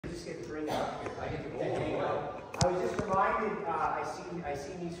bring it up here. I get to hang out. I was just reminded, I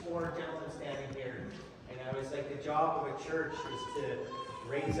seen these four gentlemen standing here, and I was like, the job of a church is to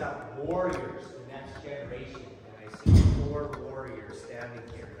raise up warriors, the next generation. And I see four warriors standing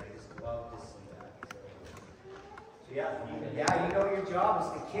here, and I just love to see that. So yeah, you know your job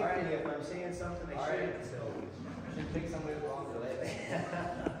is to kick me if I'm saying something I shouldn't. So I should pick somebody along the way.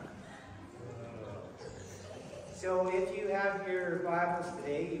 So if you have your Bibles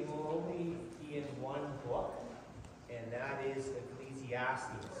today, you will only be in one book, and that is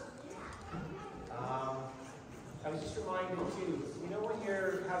Ecclesiastes. I was just reminded too, you know when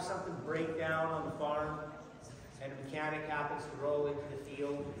you have something break down on the farm, and a mechanic happens to roll into the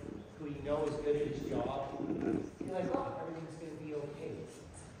field, who you know is good at his job, you're like, oh, everything's going to be okay.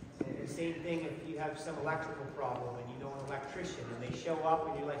 And the same thing if you have some electrical problem, and you know an electrician, and they show up,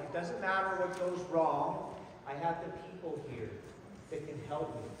 and you're like, it doesn't matter what goes wrong, I have the people here that can help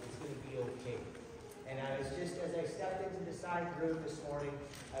me. It's going to be okay. And I was just, as I stepped into the side room this morning,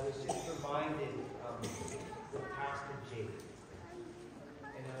 I was just reminded with Pastor Jake.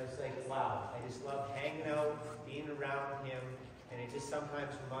 And I was like, wow, I just love hanging out, being around him, and it just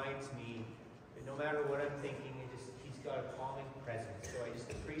sometimes reminds me that no matter what I'm thinking, he's got a calming presence. So I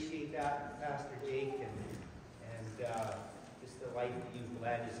just appreciate that, Pastor Jake, and just the life that you've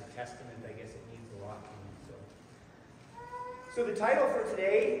led is a testament. I guess it means a lot to me. So the title for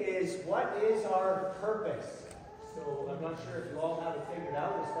today is, What is Our Purpose? So I'm not sure if you all have it figured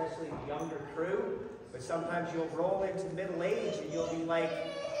out, especially the younger crew, but sometimes you'll roll into middle age and you'll be like,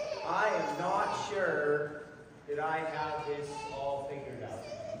 I am not sure that I have this all figured out.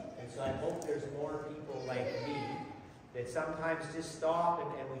 And so I hope there's more people like me that sometimes just stop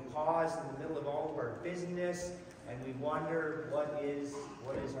and we pause in the middle of all of our busyness and we wonder, what is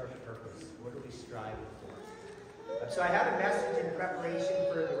our purpose? What are we striving for? So I had a message in preparation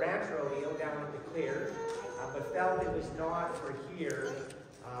for the ranch rodeo down at the Clear, but felt it was not for here.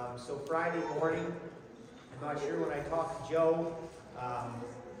 So Friday morning, I'm not sure when I talked to Joe,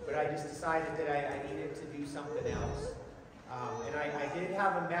 but I just decided that I needed to do something else. And I did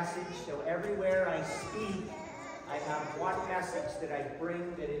have a message, so everywhere I speak, I have one message that I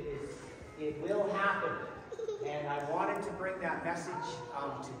bring that it will happen. And I wanted to bring that message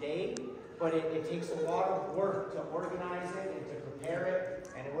today. But it takes a lot of work to organize it and to prepare it,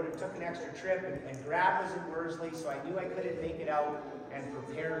 and it would have took an extra trip, and Brad was in Worsley, so I knew I couldn't make it out and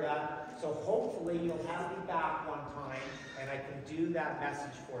prepare that. So hopefully you'll have me back one time, and I can do that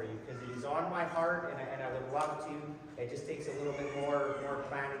message for you, because it is on my heart, and I would love to. It just takes a little bit more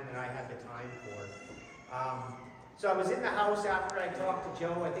planning than I had the time for. So I was in the house after I talked to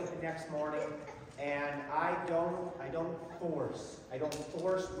Joe, I think the next morning, and I don't force. I don't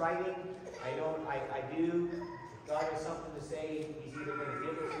force writing. I do. If God has something to say, he's either going to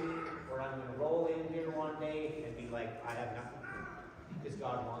give it to me, or I'm going to roll in here one day and be like, I have nothing, because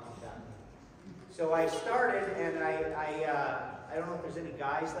God wants it that way. So I started, and I don't know if there's any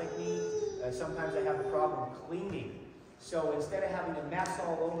guys like me. Sometimes I have a problem cleaning. So instead of having a mess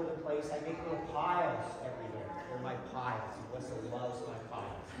all over the place, I make little piles everywhere. They're my piles. Melissa loves my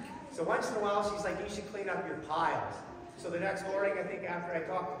piles. So once in a while, she's like, you should clean up your piles. So the next morning, I think after I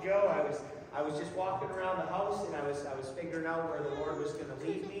talked to Joe, I was just walking around the house, and I was figuring out where the Lord was going to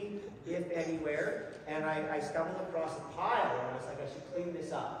lead me, if anywhere. And I stumbled across a pile, and I was like, I should clean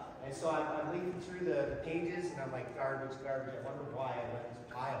this up. And so I'm leafing through the pages, and I'm like, garbage. I wonder why I let this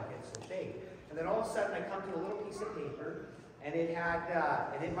pile get so big. And then all of a sudden, I come to a little piece of paper, and it had,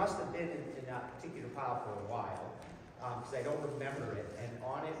 and it must have been in that particular pile for a while, because I don't remember it. And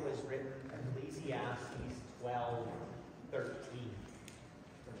on it was written Ecclesiastes 12:13.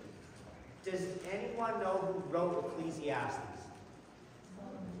 Does anyone know who wrote Ecclesiastes?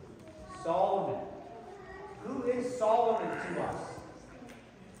 Solomon. Who is Solomon to us?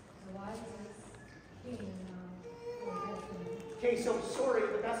 Okay, so sorry,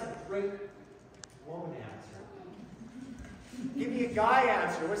 but that's a great woman answer. Give me a guy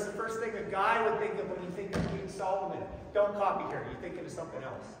answer. What's the first thing a guy would think of when you think of King Solomon? Don't copy her. You're thinking of something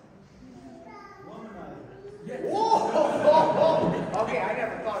else. Yes. Whoa! Okay, I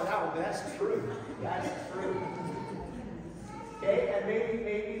never thought of that one, but that's true. That's true. Okay, and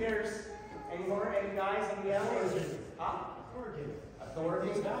maybe there's any guys, any others?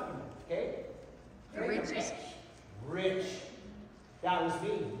 Authority. Okay. Rich. That was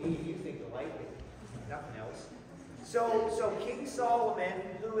me. Me and you think alike. Nothing else. So King Solomon,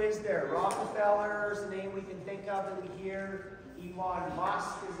 who is there? Rockefeller is the name we can think of that we hear. Elon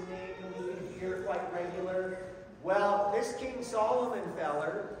Musk is a name that we can hear quite regular. Well, this King Solomon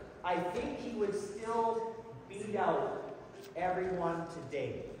feller, I think he would still beat out everyone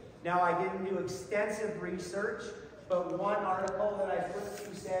today. Now, I didn't do extensive research, but one article that I flipped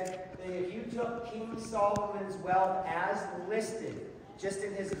through said that if you took King Solomon's wealth as listed, just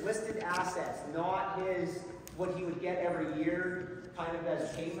in his listed assets, not his what he would get every year, kind of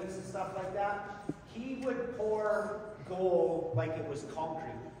as payments and stuff like that, he would pour gold like it was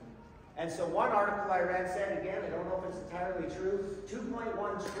concrete. And so one article I read said, again, I don't know if it's entirely true,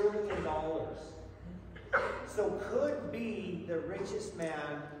 $2.1 trillion. So could be the richest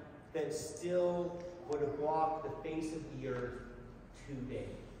man that still would have walked the face of the earth today.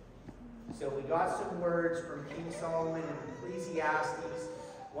 So we got some words from King Solomon in Ecclesiastes,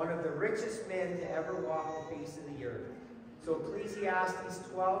 one of the richest men to ever walk the face of the earth. So Ecclesiastes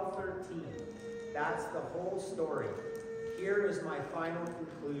 12:13, that's the whole story. Here is my final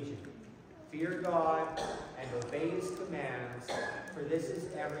conclusion. Fear God and obey his commands, for this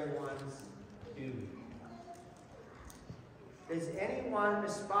is everyone's duty. Does anyone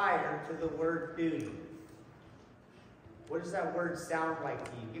aspire to the word duty? What does that word sound like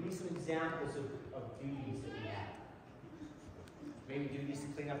to you? Give me some examples of duties that we have. Maybe duties to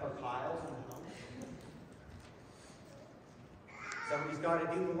clean up our piles in the home. Somebody's got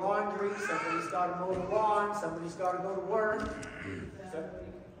to do the laundry. Somebody's got to mow the lawn. Somebody's got to go to work.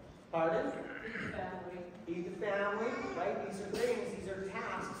 Pardon? Feed the family, right? These are things, these are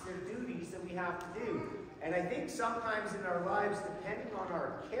tasks, they're duties that we have to do. And I think sometimes in our lives, depending on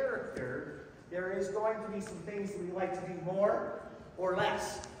our character, there is going to be some things that we like to do more or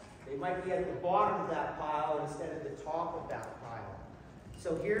less. They might be at the bottom of that pile instead of the top of that pile.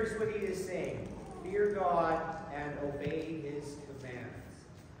 So here's what he is saying. Fear God and obey his commands.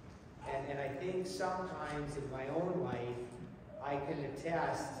 And I think sometimes in my own life, I can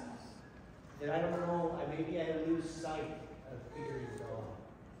attest that I don't know, maybe I lose sight of fearing God.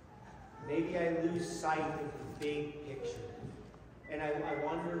 Maybe I lose sight of the big picture. And I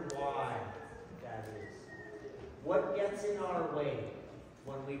wonder why that is. What gets in our way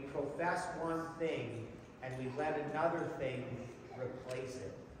when we profess one thing and we let another thing replace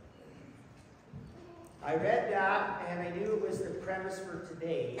it? I read that and I knew it was the premise for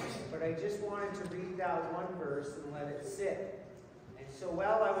today, but I just wanted to read that one verse and let it sit. So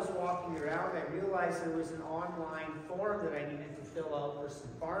while I was walking around, I realized there was an online form that I needed to fill out for some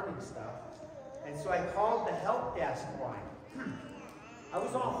farming stuff. And so I called the help desk line. I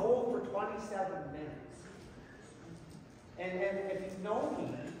was on hold for 27 minutes. And if you know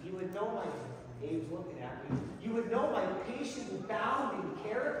me, you would know my, Dave's looking at me, you would know my patient, abounding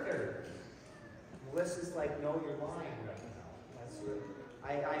character. Melissa's like, no, you're lying right now. That's what,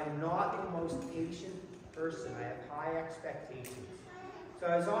 I am not the most patient person. I have high expectations. So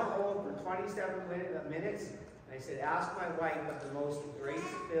I was on hold for 27 minutes, and I said, ask my wife of the most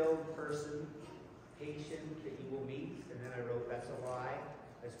grace-filled person, patient that you will meet. And then I wrote, that's a lie.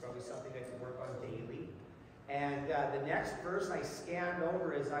 That's probably something I can work on daily. And the next verse I scanned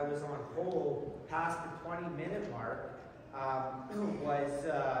over as I was on hold, past the 20-minute mark, was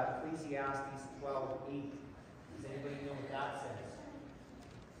Ecclesiastes 12:8. Does anybody know what that says?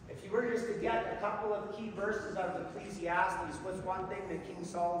 If you were just to get a couple of key verses out of Ecclesiastes, what's one thing that King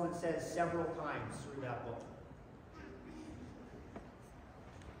Solomon says several times through that book?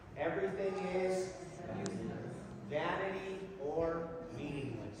 Everything is vanity or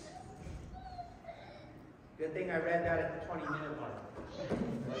meaningless. Good thing I read that at the 20-minute mark.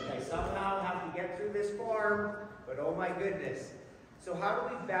 Like I somehow have to get through this form, but oh my goodness. So how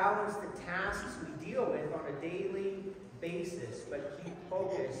do we balance the tasks we deal with on a daily basis, but keep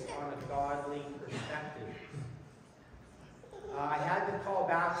focused on a godly perspective? I had to call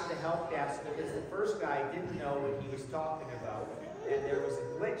back to the help desk because the first guy didn't know what he was talking about, and there was a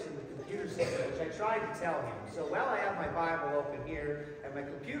glitch in the computer system, which I tried to tell him. So, well, I have my Bible open here, and my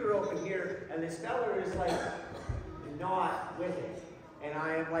computer open here, and this feller is like not with it. And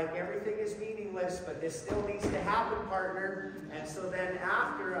I am like, everything is meaningless, but this still needs to happen, partner. And so then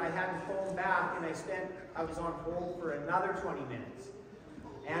after, I had to phone back, and I was on hold for another 20 minutes.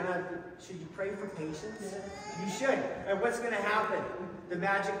 Anna, should you pray for patience? You should. And what's going to happen? The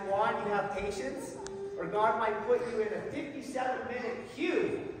magic wand, you have patience? Or God might put you in a 57-minute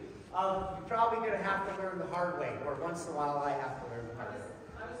queue of, you're probably going to have to learn the hard way. Or once in a while, I have to learn the hard way.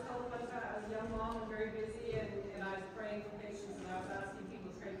 I was told one time, I was a young mom and very busy, and I was praying for patience, and I was asking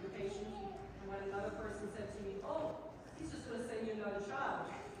people to pray for patience. And when another person said to me, oh, he's just going to send you another child.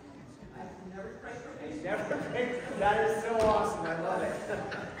 I've never prayed for patience. Never prayed. That is so awesome. I love it.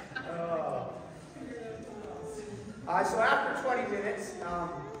 So after 20 minutes,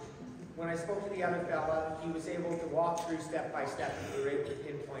 when I spoke to the other fella, he was able to walk through step by step, and we were able to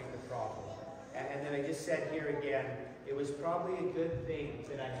pinpoint the problem. And then I just said here again, it was probably a good thing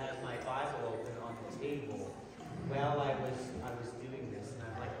that I had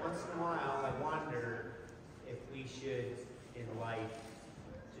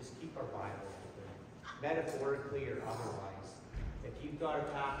metaphorically or otherwise. If you've got a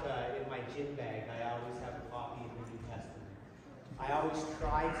pack in my gym bag, I always have a copy of the New Testament. I always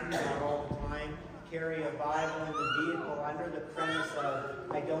try to, not all the time, carry a Bible in the vehicle under the premise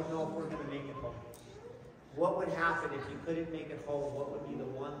of, I don't know if we're going to make it home. What would happen if you couldn't make it home? What would be the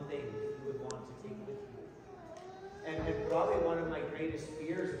one thing that you would want to take with you? And probably one of my greatest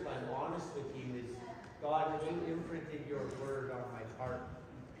fears, if I'm honest with you, is, God, you imprinted your word on my heart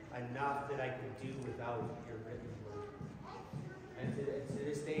enough that I could do without your written word. And to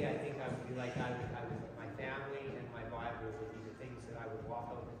this day, I think I would be like, my family and my Bible would be the things that I would walk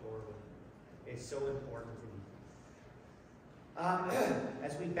out the door with. It's so important to me.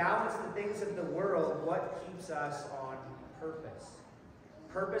 As we balance the things of the world, what keeps us on purpose?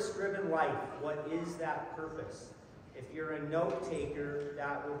 Purpose-driven life, what is that purpose? If you're a note taker,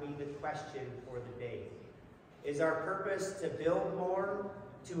 that will be the question for the day. Is our purpose to build more,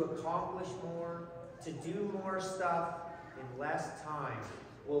 to accomplish more, to do more stuff in less time?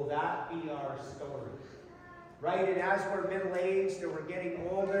 Will that be our story? Right? And as we're middle-aged or we're getting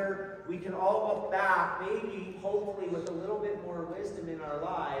older, we can all look back, maybe, hopefully, with a little bit more wisdom in our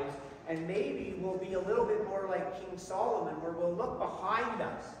lives, and maybe we'll be a little bit more like King Solomon, where we'll look behind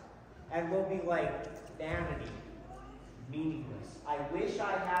us and we'll be like, vanity, meaningless. I wish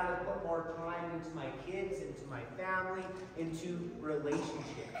I had to put more time into my kids, into my family, into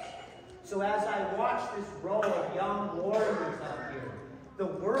relationships. So as I watch this row of young warriors out here, the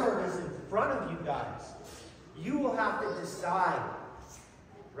world is in front of you guys. You will have to decide,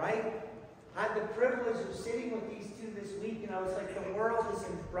 right? I had the privilege of sitting with these two this week, and I was like, the world is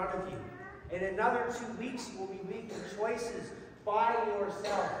in front of you. In another 2 weeks, you will be making choices by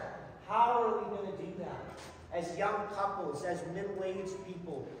yourself. How are we going to do that? As young couples, as middle-aged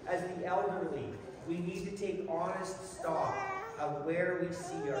people, as the elderly, we need to take honest stock of where we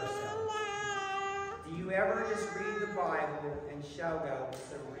see ourselves. Do you ever just read the Bible and shout out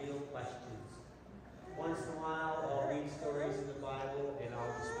some real questions? Once in a while, I'll read stories in the Bible, and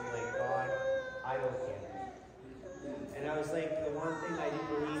I'll just be like, God, I don't get it. And I was like, the one thing I do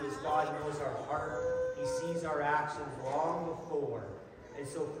believe is God knows our heart. He sees our actions long before. And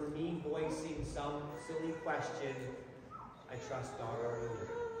so for me, voicing some silly question, I trust God already.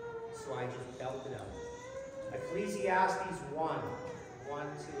 So I just felt it out. Ecclesiastes 1, 1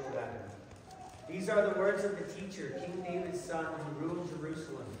 to 11. These are the words of the teacher, King David's son, who ruled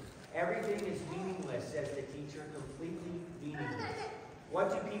Jerusalem. Everything is meaningless, says the teacher, completely meaningless. What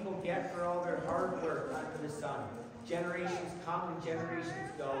do people get for all their hard work under the sun? Generations come and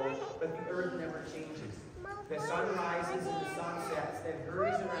generations go, but the earth never changes. The sun rises and the sun sets, then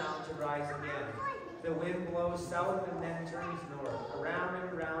hurries around to rise again. The wind blows south and then turns north. Around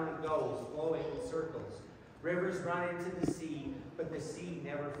and around it goes, blowing in circles. Rivers run into the sea, but the sea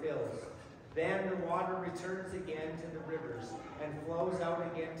never fills. Then the water returns again to the rivers and flows out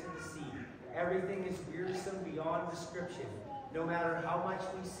again to the sea. Everything is wearisome beyond description. No matter how much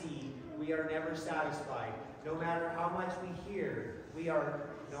we see, we are never satisfied. No matter how much we hear, we are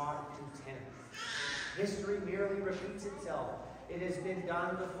not content. History merely repeats itself. It has been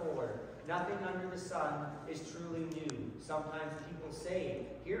done before. Nothing under the sun is truly new. Sometimes people say,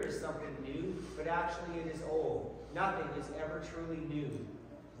 here is something new, but actually it is old. Nothing is ever truly new.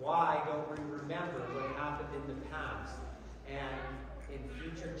 Why don't we remember what happened in the past? And in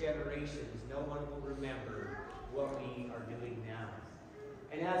future generations, no one will remember what we are doing now.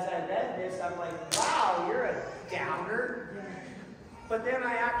 And as I read this, I'm like, wow, you're a downer. But then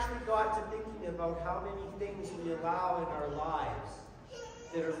I actually got to thinking about how many things we allow in our lives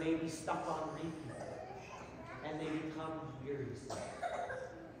that are maybe stuck on repeat. And they become wearisome.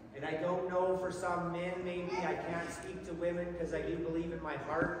 And I don't know, for some men, maybe I can't speak to women because I do believe in my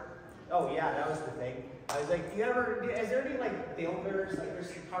heart. Oh yeah, that was the thing. I was like, is there any like builders, like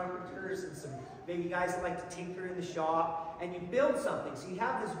there's some carpenters and some maybe guys that like to tinker in the shop, and you build something. So you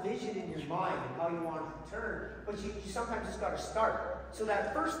have this vision in your mind of how you want it to turn, but you sometimes just got to start. So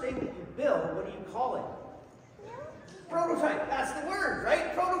that first thing that you build, what do you call it? Prototype. That's the word,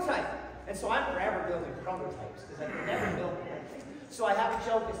 right? Prototype. And so I'm forever building prototypes because I can never build anything. So I have a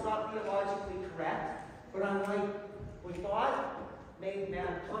joke, it's not theologically correct, but I'm like, when God made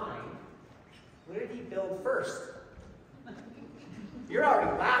mankind, what did he build first? You're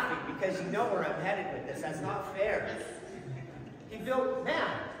already laughing because you know where I'm headed with this. That's not fair. He built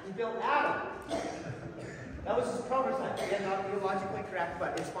man. He built Adam. That was his prototype. Again, not theologically correct,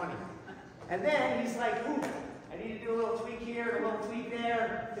 but it's funny. And then he's like, ooh, I need to do a little tweak here, a little tweak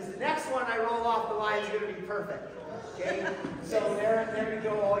there, because the next one I roll off the line is going to be perfect. Okay? So there you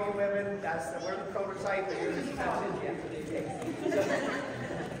go, all you women. We're the prototype, but you're the exception.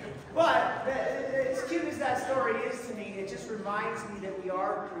 But it's cute that story is to me, it just reminds me that we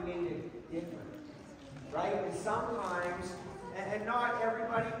are created different. Right? And sometimes, and not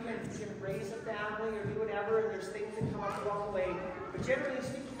everybody can raise a family or do whatever, and there's things that come up along the way. But generally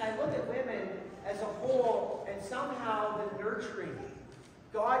speaking, I look at women as a whole, and somehow the nurturing.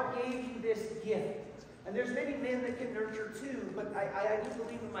 God gave you this gift. And there's many men that can nurture too, but I do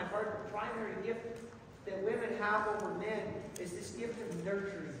believe in my heart the primary gift that women have over men is this gift of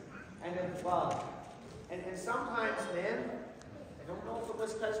nurturing and of love. And sometimes men, I don't know if it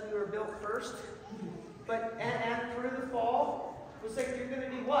was because we were built first, but and through the fall, it was like, you're going to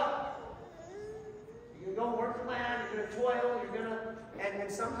do what? You're going to work the land, you're going to toil, you're going to,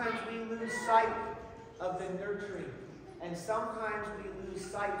 and sometimes we lose sight of the nurturing. And sometimes we lose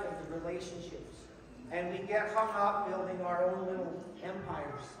sight of the relationships. And we get hung up building our own little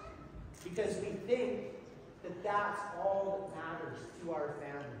empires. Because we think that that's all that matters to our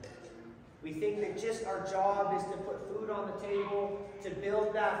family. We think that just our job is to put food on the table, to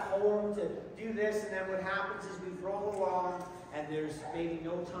build that home, to do this, and then what happens is we roll along, and there's maybe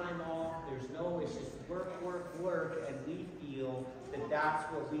no time off, it's just work, work, work, and we feel that that's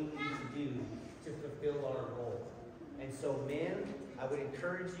what we need to do to fulfill our role. And so men, I would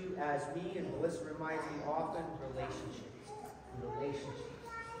encourage you, as me, and Melissa reminds me often, relationships.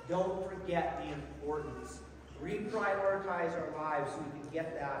 Don't forget the importance. Reprioritize our lives so we can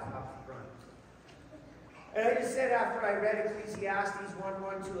get that up front. And I just said after I read Ecclesiastes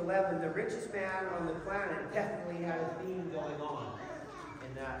 1:1-11, the richest man on the planet definitely had a theme going on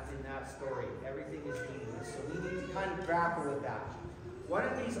in that story. Everything is meaningless. So we need to kind of grapple with that. One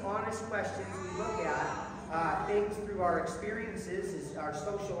of these honest questions we look at things through our experiences is our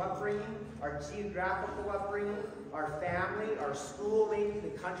social upbringing, our geographical upbringing, our family, our school, maybe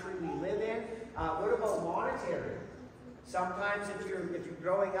the country we live in. What about monetary? Sometimes if you're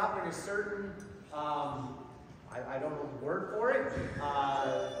growing up in a certain, I don't know the word for it,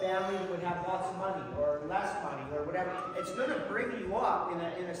 family would have lots of money or less money or whatever. It's going to bring you up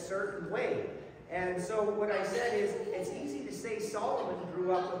in a certain way. And so what I said is, it's easy to say Solomon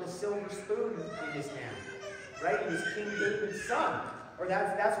grew up with a silver spoon in his hand. Right? He was King David's son. Or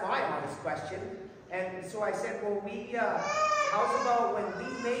that's my honest question. And so I said, well, how's about when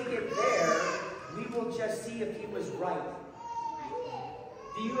we make it there, we will just see if he was right.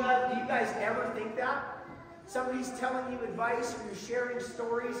 Do you guys ever think that? Somebody's telling you advice, or you're sharing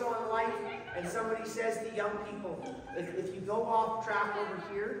stories on life, and somebody says to young people, if you go off track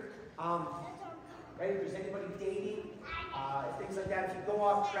over here, right, if there's anybody dating, things like that, if you go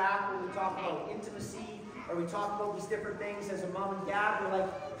off track when we talk about intimacy, or we talk about these different things as a mom and dad, we're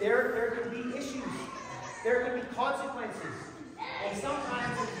like, there can be issues. There can be consequences. And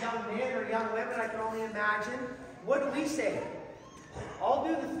sometimes as young men or young women, I can only imagine, what do we say? I'll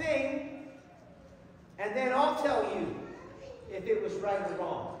do the thing, and then I'll tell you if it was right or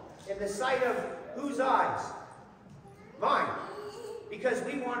wrong. In the sight of whose eyes? Mine. Because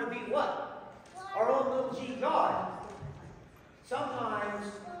we want to be what? Our own little G God. Sometimes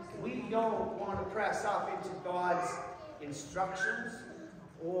we don't want to press up into God's instructions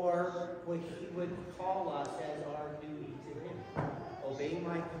or what he would call us as our duty to him. Obey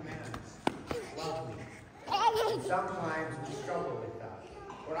my commands. Love me. And sometimes we struggle with that.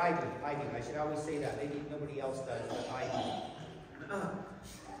 Or I do. I should always say that. Maybe nobody else does, but I do.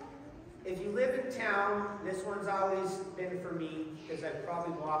 If you live in town, this one's always been for me, because I've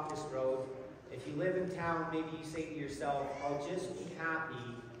probably walked this road. If you live in town, maybe you say to yourself, I'll just be happy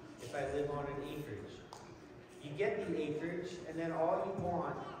if I live on an acreage. You get the acreage, and then all you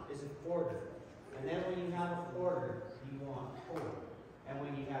want is a quarter. And then when you have a quarter, you want 4. And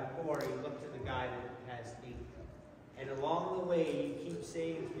when you have 4, you look to the guy that has 8. And along the way, you keep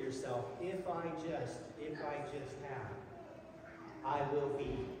saying to yourself, if I just have, I will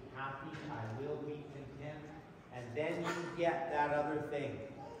be happy, I will be content, and then you get that other thing.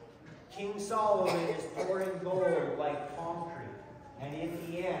 King Solomon is pouring gold like concrete, and in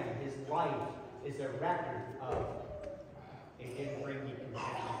the end, his life is a record of it didn't bring me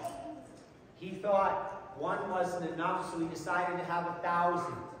contentment. He thought one wasn't enough, so he decided to have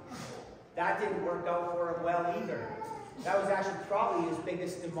 1,000. That didn't work out for him well either. That was actually probably his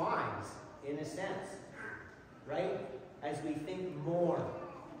biggest demise, in a sense. Right? As we think more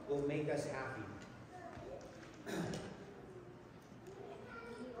will make us happy.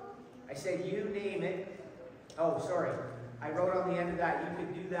 I said, you name it. Oh, sorry. I wrote on the end of that, you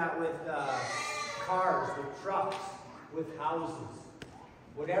could do that with cars, with trucks, with houses.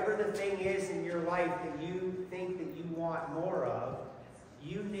 Whatever the thing is in your life that you think that you want more of,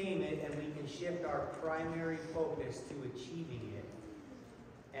 you name it, and we can shift our primary focus to achieving it.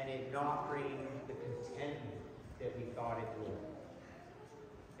 and it not bring the contentment that we thought it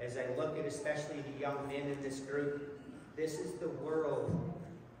would. As I look at especially the young men in this group, this is the world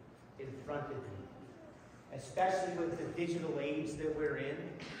in front of you. Especially with the digital age that we're in.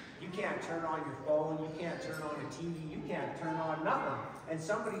 You can't turn on your phone, you can't turn on the TV, you can't turn on nothing. And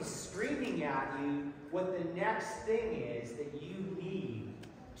somebody's screaming at you what the next thing is that you need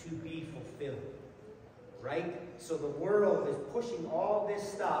to be fulfilled. Right? So the world is pushing all this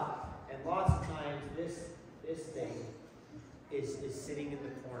stuff, and lots of times this thing is sitting in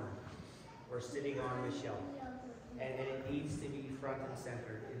the corner or sitting on the shelf. And it needs to be front and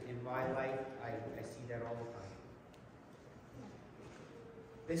center. In my life, I see that all the time.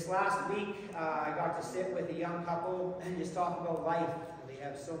 This last week, I got to sit with a young couple and just talk about life. They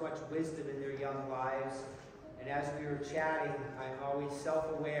have so much wisdom in their young lives. And as we were chatting, I'm always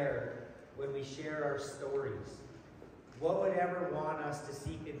self-aware when we share our stories. What would ever want us to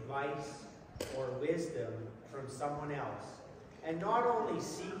seek advice or wisdom from someone else? And not only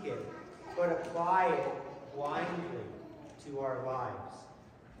seek it, but apply it blindly to our lives.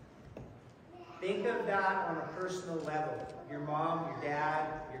 Think of that on a personal level. Your mom, your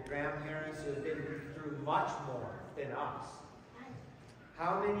dad, your grandparents who have been through much more than us.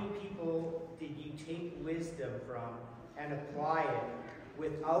 How many people did you take wisdom from and apply it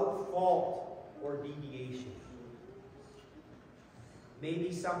without fault or deviation?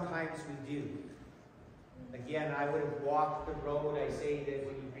 Maybe sometimes we do. Again, I would have walked the road. I say that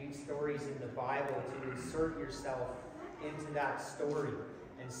when you read stories in the Bible, to insert yourself into that story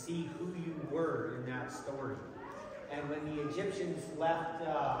and see who you were in that story. And when the Egyptians left,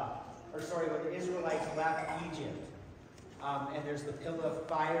 when the Israelites left Egypt, and there's the pillar of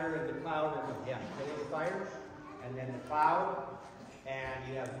fire and the cloud, and the pillar of fire, and then the cloud, and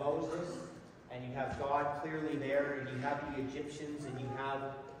you have Moses, and you have God clearly there, and you have the Egyptians, and you have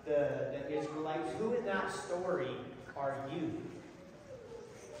the Israelites. Who in that story are you?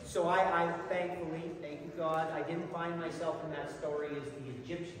 So I thankfully, thank you God, I didn't find myself in that story as the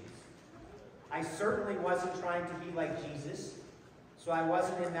Egyptians. I certainly wasn't trying to be like Jesus, so I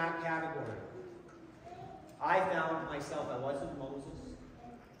wasn't in that category. I found myself, I wasn't Moses.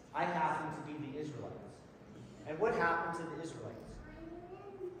 I happened to be the Israelites. And what happened to the Israelites?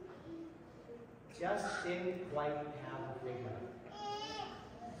 Just didn't quite have it figured out.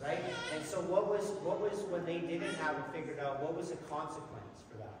 Right? And so what was when they didn't have it figured out, what was the consequence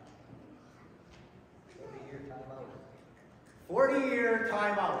for that? 40-year timeout. 40-year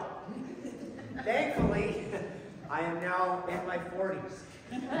timeout. Thankfully, I am now in my 40s.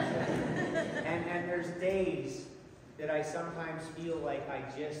 and there's days that I sometimes feel like I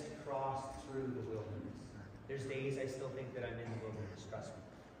just crossed through the wilderness. There's days I still think that I'm in the wilderness, trust me.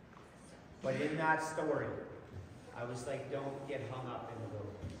 But in that story, I was like, don't get hung up in the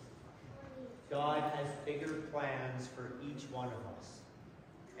wilderness. God has bigger plans for each one of us.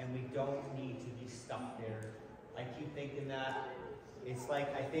 And we don't need to be stuck there. I keep thinking that. It's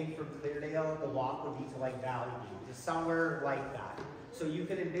like, I think from Cleardale, the walk would be to like Valley View. Just somewhere like that. So you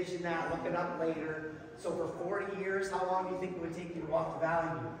can envision that, look it up later. So for 40 years, how long do you think it would take you to walk to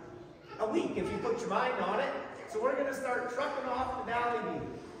Valley View? A week, if you put your mind on it. So we're going to start trucking off to Valley View.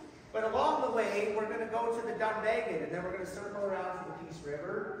 But along the way, we're going to go to the Dunvegan, and then we're going to circle around to the Peace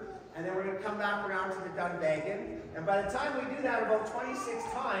River, and then we're going to come back around to the Dunvegan. And by the time we do that about 26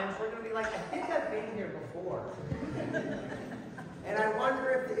 times, we're going to be like, I think I've been here before. And I wonder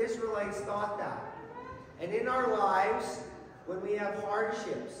if the Israelites thought that. And in our lives, when we have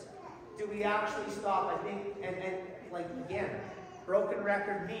hardships, do we actually stop? I think, and like again, broken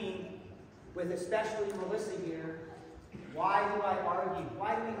record me, with especially Melissa here, why do I argue?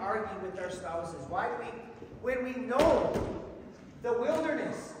 Why do we argue with our spouses? Why do we, when we know the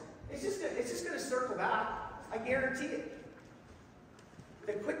wilderness, it's just going to circle back. I guarantee it.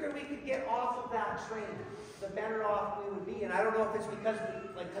 The quicker we could get off of that train, the better off we would be. And I don't know if it's because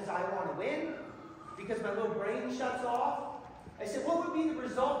I want to win, because my little brain shuts off. I said, what would be the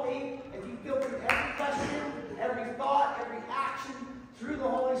result, Dave, if you filtered every question, every thought, every action through the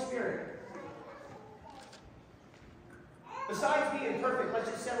Holy Spirit? Besides being perfect, let's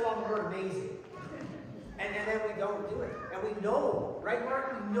just settle on the word amazing. And then we don't do it. And we know, right,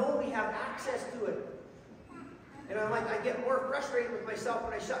 Mark? We know we have access to it. And I'm like, I get more frustrated with myself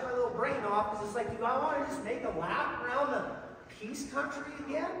when I shut my little brain off, because it's like, do I want to just make a lap around the Peace Country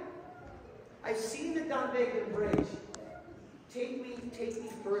again? I've seen the Dunvegan Bridge. Take me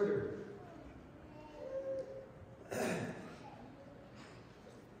further.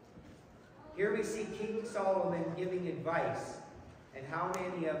 Here we see King Solomon giving advice, and how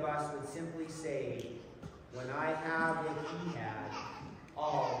many of us would simply say, when I have what he had,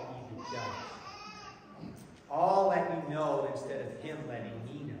 all he does. I'll let you know instead of him letting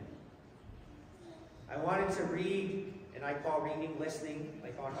me know. I wanted to read, and I call reading listening,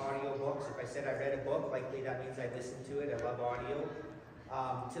 like on audiobooks. If I said I read a book, likely that means I listened to it. I love audio.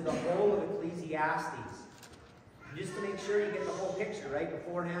 To the whole of Ecclesiastes. Just to make sure you get the whole picture, right?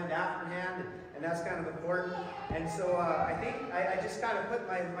 Beforehand, afterhand, and that's kind of important. And so I think I just kind of put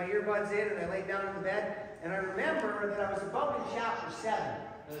my earbuds in and I laid down on the bed. And I remember that I was about in chapter 7.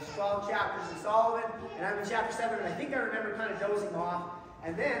 There's 12 chapters in Solomon, and I'm in chapter 7, and I think I remember kind of dozing off.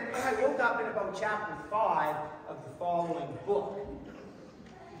 And then I woke up in about chapter 5 of the following book.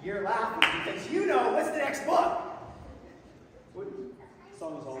 You're laughing because you know what's the next book.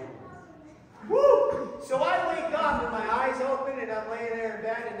 Song of Solomon. Woo! So I wake up and my eyes open and I'm laying there in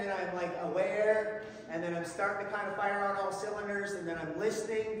bed and then I'm like aware and then I'm starting to kind of fire on all cylinders and then I'm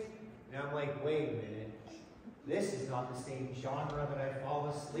listening and I'm like, wait a minute. This is not the same genre that I fall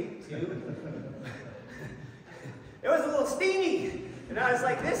asleep to. It was a little steamy. And I was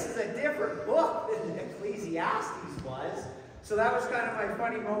like, this is a different book than Ecclesiastes was. So that was kind of my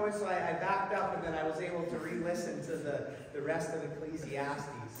funny moment. So I backed up and then I was able to re-listen to the rest of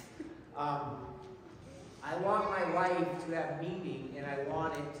Ecclesiastes. I want my life to have meaning and I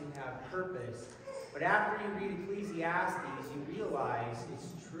want it to have purpose. But after you read Ecclesiastes, you realize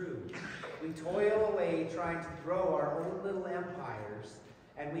it's true. We toil away trying to grow our own little empires,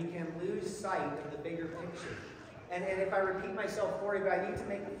 and we can lose sight of the bigger picture. And if I repeat myself for you, but I need to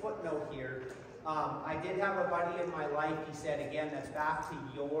make a footnote here. I did have a buddy in my life, he said, again, that's back to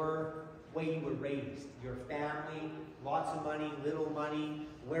your way you were raised. Your family, lots of money, little money,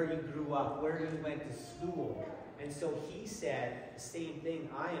 where you grew up, where you went to school. And so he said the same thing.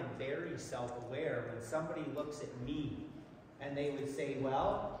 I am very self-aware when somebody looks at me and they would say,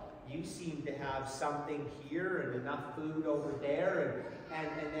 well, you seem to have something here and enough food over there. And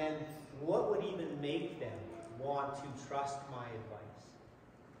then what would even make them want to trust my advice?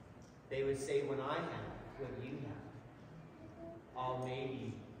 They would say, when I have what you have,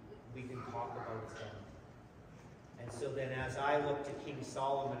 maybe we can talk about them. And so then as I look to King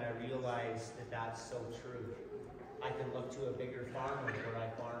Solomon, I realize that that's so true. I can look to a bigger farmer where I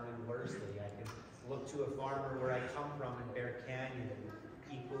farm in Worsley. I can look to a farmer where I come from in Bear Canyon and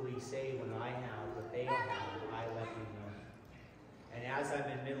equally say, when I have what they have, I let you know. And as I'm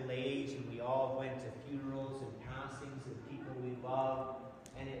in middle age and we all went to funerals and passings of people we love,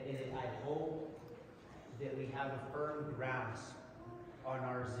 and I hope that we have a firm grasp on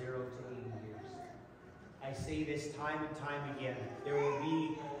our 0 to 80 years. I say this time and time again. There will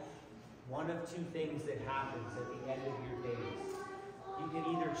be one of two things that happens at the end of your days. You can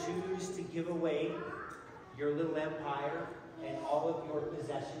either choose to give away your little empire and all of your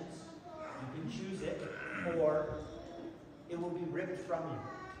possessions. You can choose it, or it will be ripped from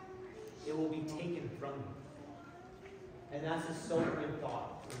you. It will be taken from you. And that's a sobering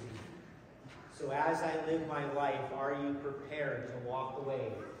thought for me. So as I live my life, are you prepared to walk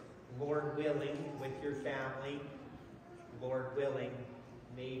away, Lord willing, with your family? Lord willing,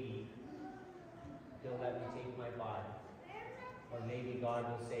 maybe He'll let me take my body. Or maybe God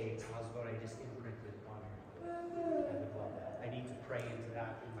will say, how's about I just imprint it on you? I would love that. I need to pray into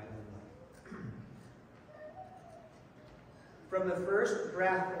that in my own life. From the first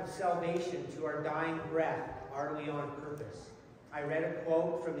breath of salvation to our dying breath, are we on purpose? I read a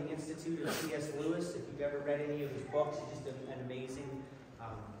quote from the Institute of C.S. Lewis. If you've ever read any of his books, he's just an amazing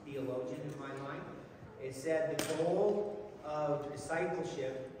theologian in my mind. It said the goal of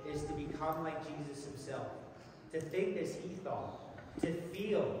discipleship is to become like Jesus himself, to think as he thought, to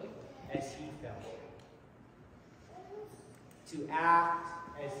feel as he felt, to act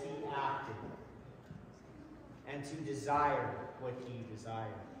as he acted, and to desire what he desired.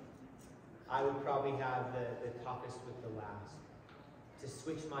 I would probably have the toughest with the last, to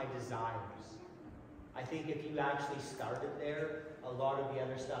switch my desires. I think if you actually started there, a lot of the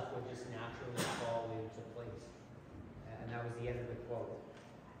other stuff would just naturally fall into place. And that was the end of the quote.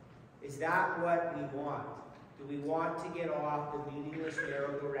 Is that what we want? Do we want to get off the meaningless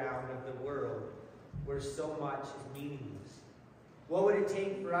merry-go-round of the world where so much is meaningless? What would it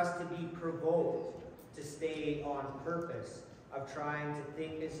take for us to be provoked to stay on purpose of trying to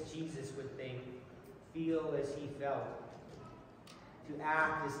think as Jesus would think, feel as he felt, to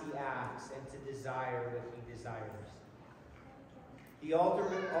act as he acts, and to desire what he desires? The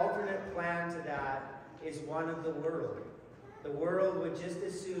alternate plan to that is one of the world. The world would just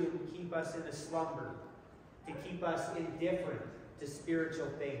as soon keep us in a slumber, to keep us indifferent to spiritual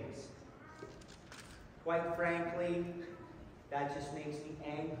things. Quite frankly, that just makes me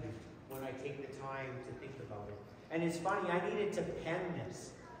angry when I take the time to think about it. And it's funny, I needed to pen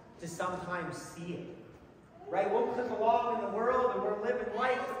this to sometimes see it. Right? We'll clip along in the world and we're living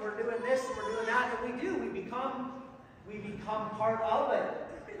life and we're doing this and we're doing that, and we do. We become part of it.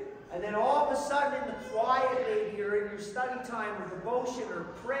 And then all of a sudden in the quiet maybe, or in your study time or devotion or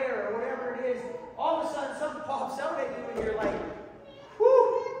prayer or whatever it is, all of a sudden something pops out at you and you're like,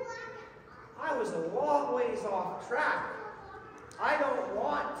 whew, I was a long ways off track. I don't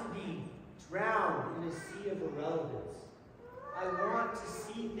want to be drowned in a sea of irrelevance. I want to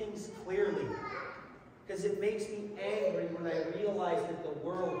see things clearly. Because it makes me angry when I realize that the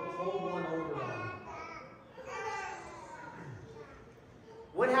world pulled one over on me.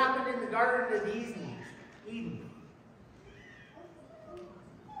 What happened in the Garden of Eden?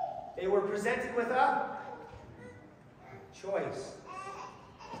 They were presented with a choice.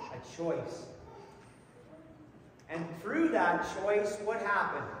 A choice. And through that choice, what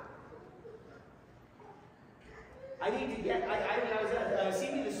happened? I was at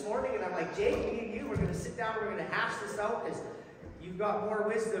CB this morning, and I'm like, Jake, me and you, we're going to sit down, we're going to hash this out, because you've got more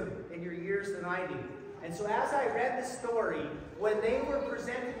wisdom in your years than I do. And so as I read the story, when they were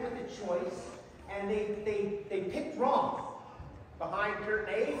presented with a choice, and they picked wrong. Behind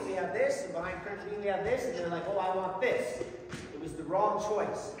curtain A, we have this, and behind curtain B, we have this, and they're like, oh, I want this. It was the wrong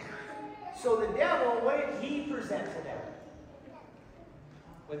choice. So the devil, what did he present to them?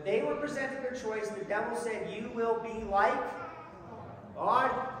 When they were presented their choice, the devil said, you will be like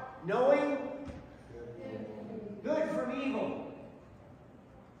God, knowing good from evil.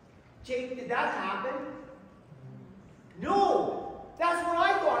 Jake, did that happen? No! That's what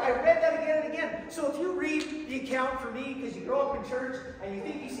I thought. I read that again and again. So if you read the account for me, because you grow up in church, and you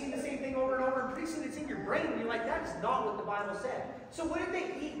think you've seen the same thing over and over, and pretty soon it's in your brain, and you're like, that is not what the Bible said. So what did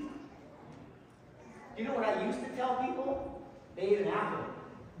they eat? Do you know what I used to tell people? They ate an apple.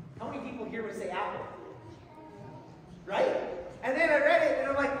 How many people here would say apple? Right? And then I read it and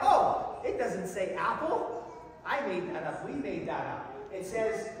I'm like, oh, it doesn't say apple. I made that up. We made that up. It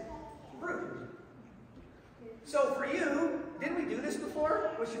says fruit. So for you, didn't we do this before?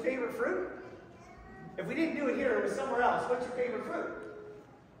 What's your favorite fruit? If we didn't do it here, it was somewhere else. What's your favorite fruit?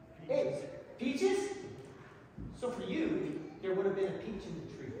 Hey, peaches? So for you, there would have been a peach in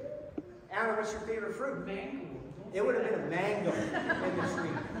the tree. Anna, what's your favorite fruit? Mango. It would have been a mango in the tree.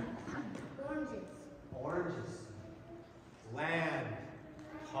 Oranges. Oranges. Land.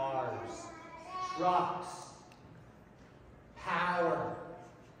 Cars. Trucks. Power.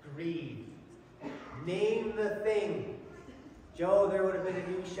 Greed. Name the thing. Joe, there would have been a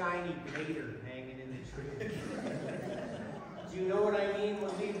new shiny grater hanging in the tree. Do you know what I mean?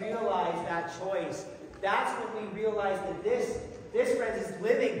 When we realize that choice, that's when we realize that this, friends, is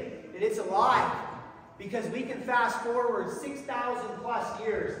living. That it's alive. Because we can fast forward 6,000 plus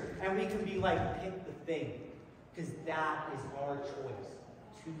years and we can be like, pick the thing. Because that is our choice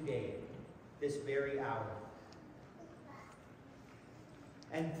today, this very hour.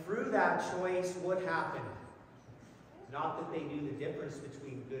 And through that choice, what happened? Not that they knew the difference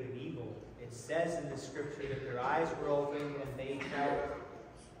between good and evil. It says in the scripture that their eyes were opened and they felt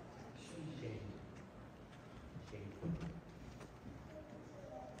shame.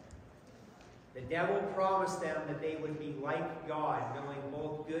 The devil promised them that they would be like God, knowing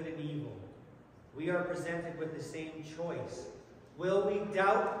both good and evil. We are presented with the same choice. Will we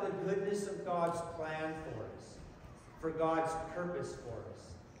doubt the goodness of God's plan for us, for God's purpose for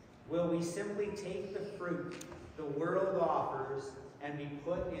us? Will we simply take the fruit the world offers and be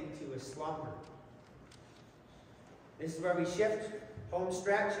put into a slumber? This is where we shift home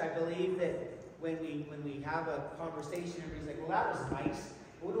stretch. I believe that when we have a conversation, everybody's like, well, that was nice.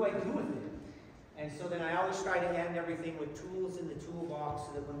 What do I do with it? And so then I always try to end everything with tools in the toolbox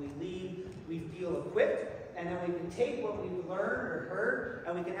so that when we leave, we feel equipped, and then we can take what we've learned or heard,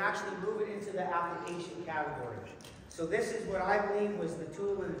 and we can actually move it into the application category. So this is what I believe was the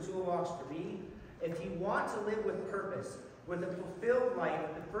tool in the toolbox for me. If you want to live with purpose, with a fulfilled life,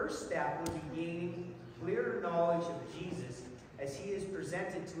 the first step would be gaining clearer knowledge of Jesus as he is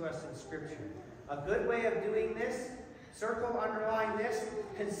presented to us in Scripture. A good way of doing this, circle, underline this,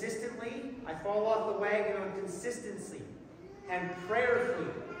 consistently. I fall off the wagon on consistency. And prayerfully.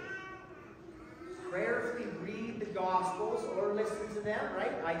 Prayerfully read the Gospels or listen to them,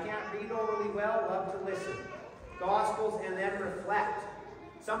 right? I can't read overly well, love to listen. Gospels and then reflect.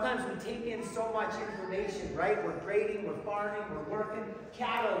 Sometimes we take in so much information, right? We're grading, we're farming, we're working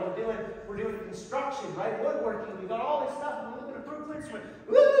cattle, we're doing construction, right? Woodworking, we got all this stuff, and we look at improvements,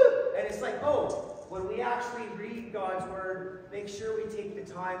 woo! And it's like, oh, when we actually read God's Word, make sure we take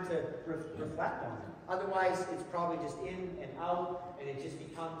the time to reflect on it. Otherwise, it's probably just in and out, and it just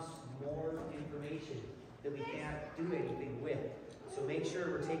becomes more information. that we can't do anything with. So make sure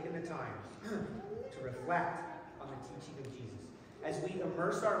we're taking the time to reflect on the teaching of Jesus. As we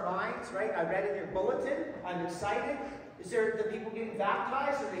immerse our minds, right? I read in your bulletin. I'm excited. Is there the people getting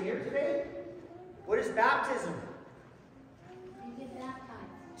baptized? Are they here today? What is baptism? You get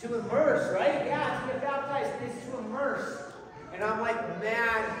baptized. To immerse, right? Yeah, to get baptized is to immerse. And I'm like,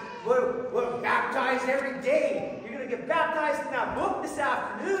 man, we're baptized every day. You're going to get baptized in that book this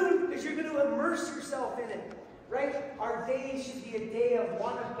afternoon because you're going to immerse yourself in it. Right? Our day should be a day of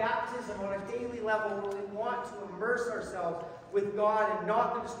one of baptism on a daily level where we want to immerse ourselves with God and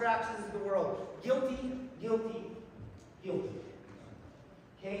not the distractions of the world. Guilty, guilty, guilty.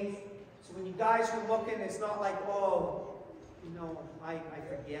 Okay? So when you guys are looking, it's not like, oh, you know, I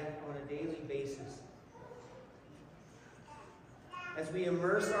forget on a daily basis. As we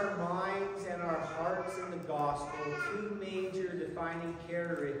immerse our minds and our hearts in the gospel, two major defining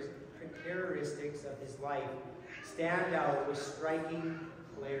characteristics of his life stand out with striking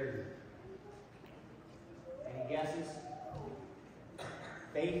clarity. Any guesses?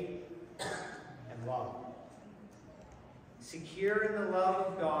 Faith and love. Secure in the love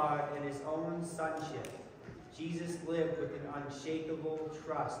of God and his own sonship, Jesus lived with an unshakable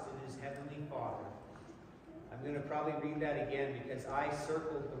trust in his heavenly Father. I'm going to probably read that again because I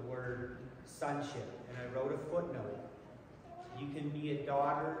circled the word sonship and I wrote a footnote. You can be a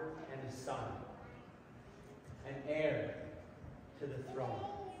daughter and a son, an heir to the throne.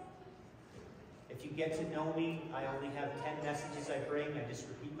 If you get to know me, I only have 10 messages I bring. I just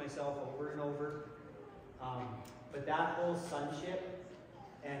repeat myself over and over. But that whole sonship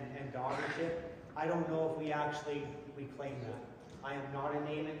and daughtership, I don't know if we claim that. I am not a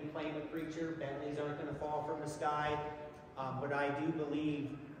name it and claim it preacher. Bentleys aren't going to fall from the sky. But I do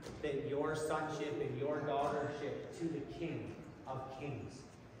believe that your sonship and your daughtership to the King of Kings.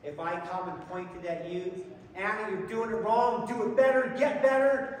 If I come and pointed at you, Anna, you're doing it wrong, do it better, get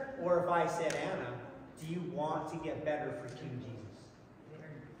better. Or if I said, Anna, do you want to get better for King Jesus?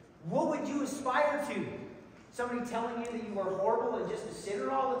 What would you aspire to? Somebody telling you that you are horrible and just a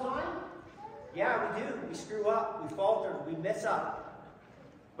sinner all the time? Yeah, we do. We screw up. We falter. We mess up.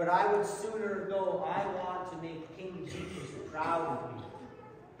 But I would sooner go, I want to make King Jesus proud of me,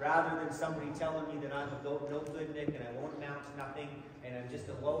 rather than somebody telling me that I'm a no good Nick and I won't amount to nothing and I'm just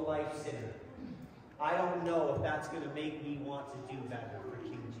a low-life sinner. I don't know if that's going to make me want to do better for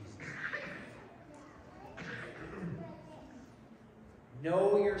King Jesus.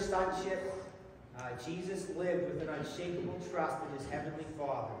 Know your sonship. Jesus lived with an unshakable trust in his heavenly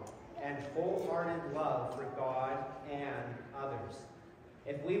Father and wholehearted love for God and others.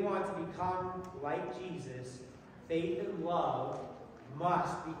 If we want to become like Jesus, faith and love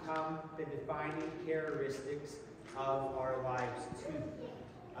must become the defining characteristics of our lives too.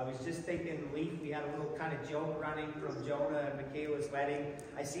 I was just thinking, Leaf, we had a little kind of joke running from Jonah and Michaela's wedding.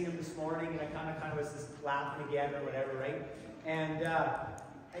 I seen him this morning and I kind of was just laughing again or whatever, right? And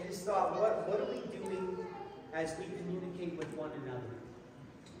I just thought, what are we doing as we communicate with one another?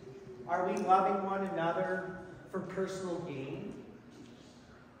 Are we loving one another for personal gain?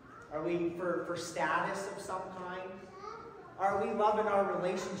 Are we for status of some kind? Are we loving our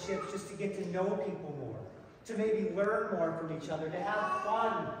relationships just to get to know people more? To maybe learn more from each other, to have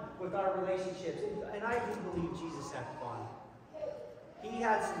fun with our relationships? And I do believe Jesus had fun. He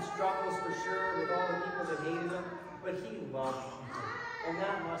had some struggles for sure with all the people that hated him, but he loved people. And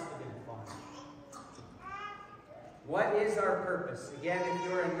that must have been fun. What is our purpose? Again, if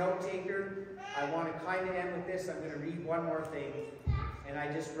you're a note taker, I want to kind of end with this. I'm going to read one more thing. And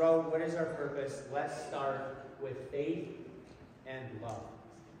I just wrote, what is our purpose? Let's start with faith and love.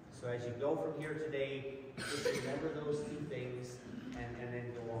 So as you go from here today, just remember those two things and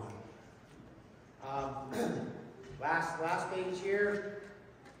then go on. Last page here.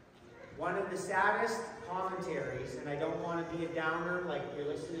 One of the saddest commentaries, and I don't want to be a downer like you're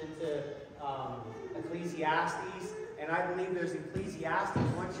listening to Ecclesiastes, and I believe there's Ecclesiastes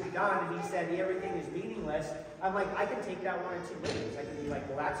once you're done, and he said everything is meaningless. I'm like, I can take that one of two ways. I can be like,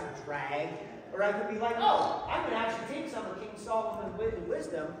 well, that's a drag. Or I could be like, oh, I'm going to actually take some of King Solomon's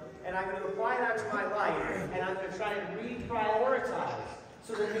wisdom, and I'm going to apply that to my life, and I'm going to try and reprioritize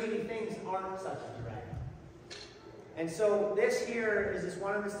so that maybe things aren't such a drag. And so this here is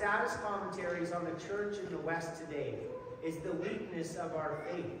one of the saddest commentaries on the church in the West today, is the weakness of our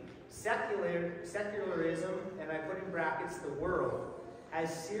faith. Secularism, and I put in brackets the world,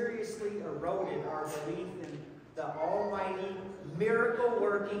 has seriously eroded our belief in the almighty,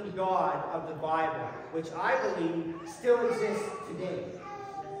 miracle-working God of the Bible, which I believe still exists today.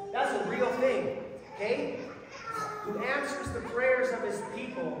 That's a real thing, okay? who answers the prayers of his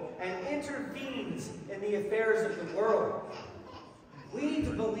people and intervenes in the affairs of the world. We need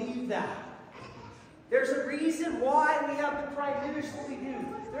to believe that. There's a reason why we have the prime minister we do.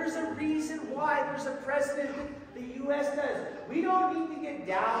 There's a reason why there's a president that the U.S. does. We don't need to get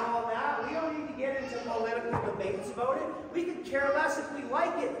down on that. We don't need to get into political debates about it. We can care less if we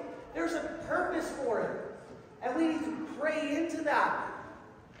like it. There's a purpose for it. And we need to pray into that.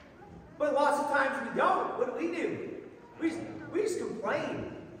 But lots of times we don't. What do? We just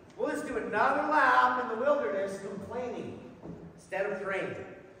complain. We'll just do another lap in the wilderness complaining instead of praying.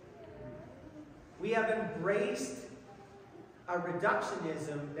 We have embraced a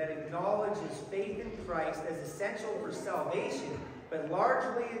reductionism that acknowledges faith in Christ as essential for salvation, but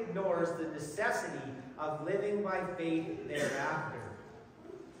largely ignores the necessity of living by faith thereafter.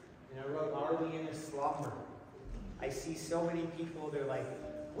 And I wrote, are we in a slumber? I see so many people, they're like,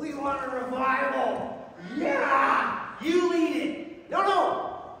 we want a revival. Yeah! You lead it.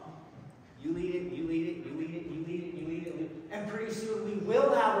 No. You lead it, you lead it, you lead it, you lead it, you lead it. And pretty soon we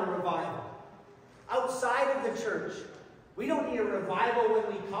will have a revival. Outside of the church. We don't need a revival when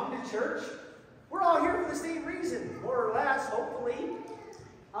we come to church. We're all here for the same reason, more or less, hopefully.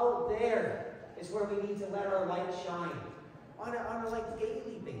 Out there is where we need to let our light shine on a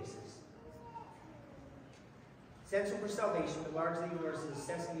daily basis. Essential for salvation, but largely ignores the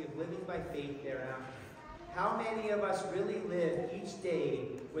necessity of living by faith thereafter. How many of us really live each day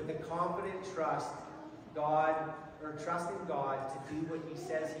with a confident trust in God to do what he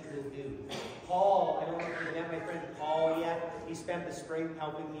says he will do? Paul, I don't know if you've met my friend Paul yet. He spent the spring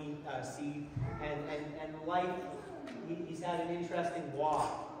helping me seed. And life, he's had an interesting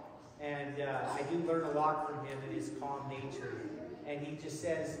walk. And I do learn a lot from him in his calm nature. And he just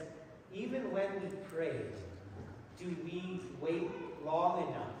says, even when we pray, do we wait long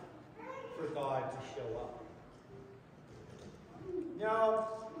enough for God to show up? No,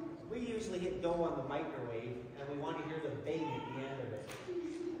 we usually hit go on the microwave and we want to hear the bang at the end of it.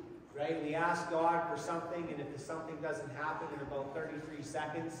 Right? We ask God for something, and if the something doesn't happen in about 33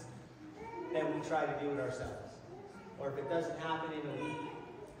 seconds, then we try to do it ourselves. Or if it doesn't happen in a week,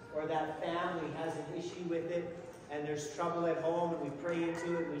 or that family has an issue with it, and there's trouble at home, and we pray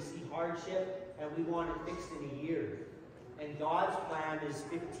into it, and we see hardship, and we want it fixed in a year. And God's plan is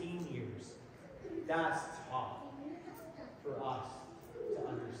 15 years. That's tough for us to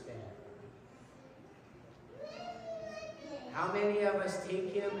understand. How many of us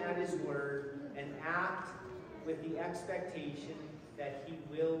take him at his word and act with the expectation that he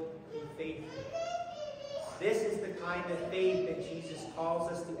will be faithful? This is the kind of faith that Jesus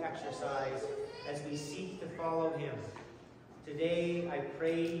calls us to exercise as we seek to follow him. Today, I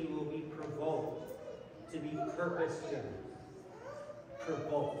pray you will be provoked to be purposeful.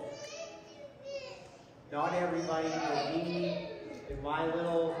 Provoked. Not everybody will be in my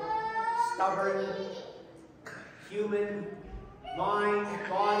little stubborn human mind,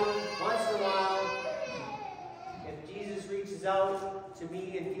 body. Once in a while, if Jesus reaches out to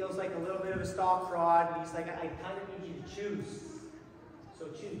me and feels like a little bit of a stock fraud, and he's like, I kind of need you to choose. So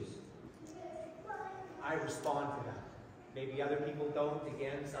choose. I respond to that. Maybe other people don't.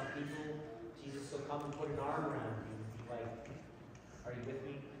 Again, some people, Jesus will come and put an arm around you and be like, are you with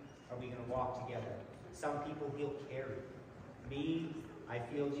me? Are we going to walk together? Some people he'll carry. Me, I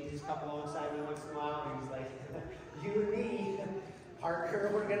feel Jesus come alongside me once in a while, and he's like, you and me,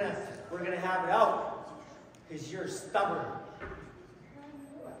 partner, we're gonna have it out. Because you're stubborn.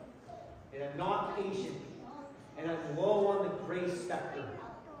 And I'm not patient. And I'm low on the grace spectrum.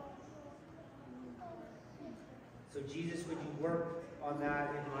 So Jesus, would you work on that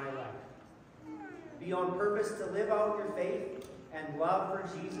in my life? Be on purpose to live out your faith and love for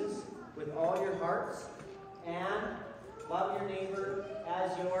Jesus with all your hearts, and love your neighbor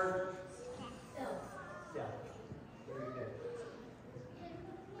as yourself. Very good.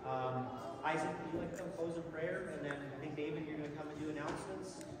 Isaac, would you like to close in prayer? And then I think, David, you're going to come and do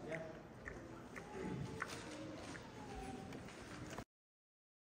announcements? Yeah.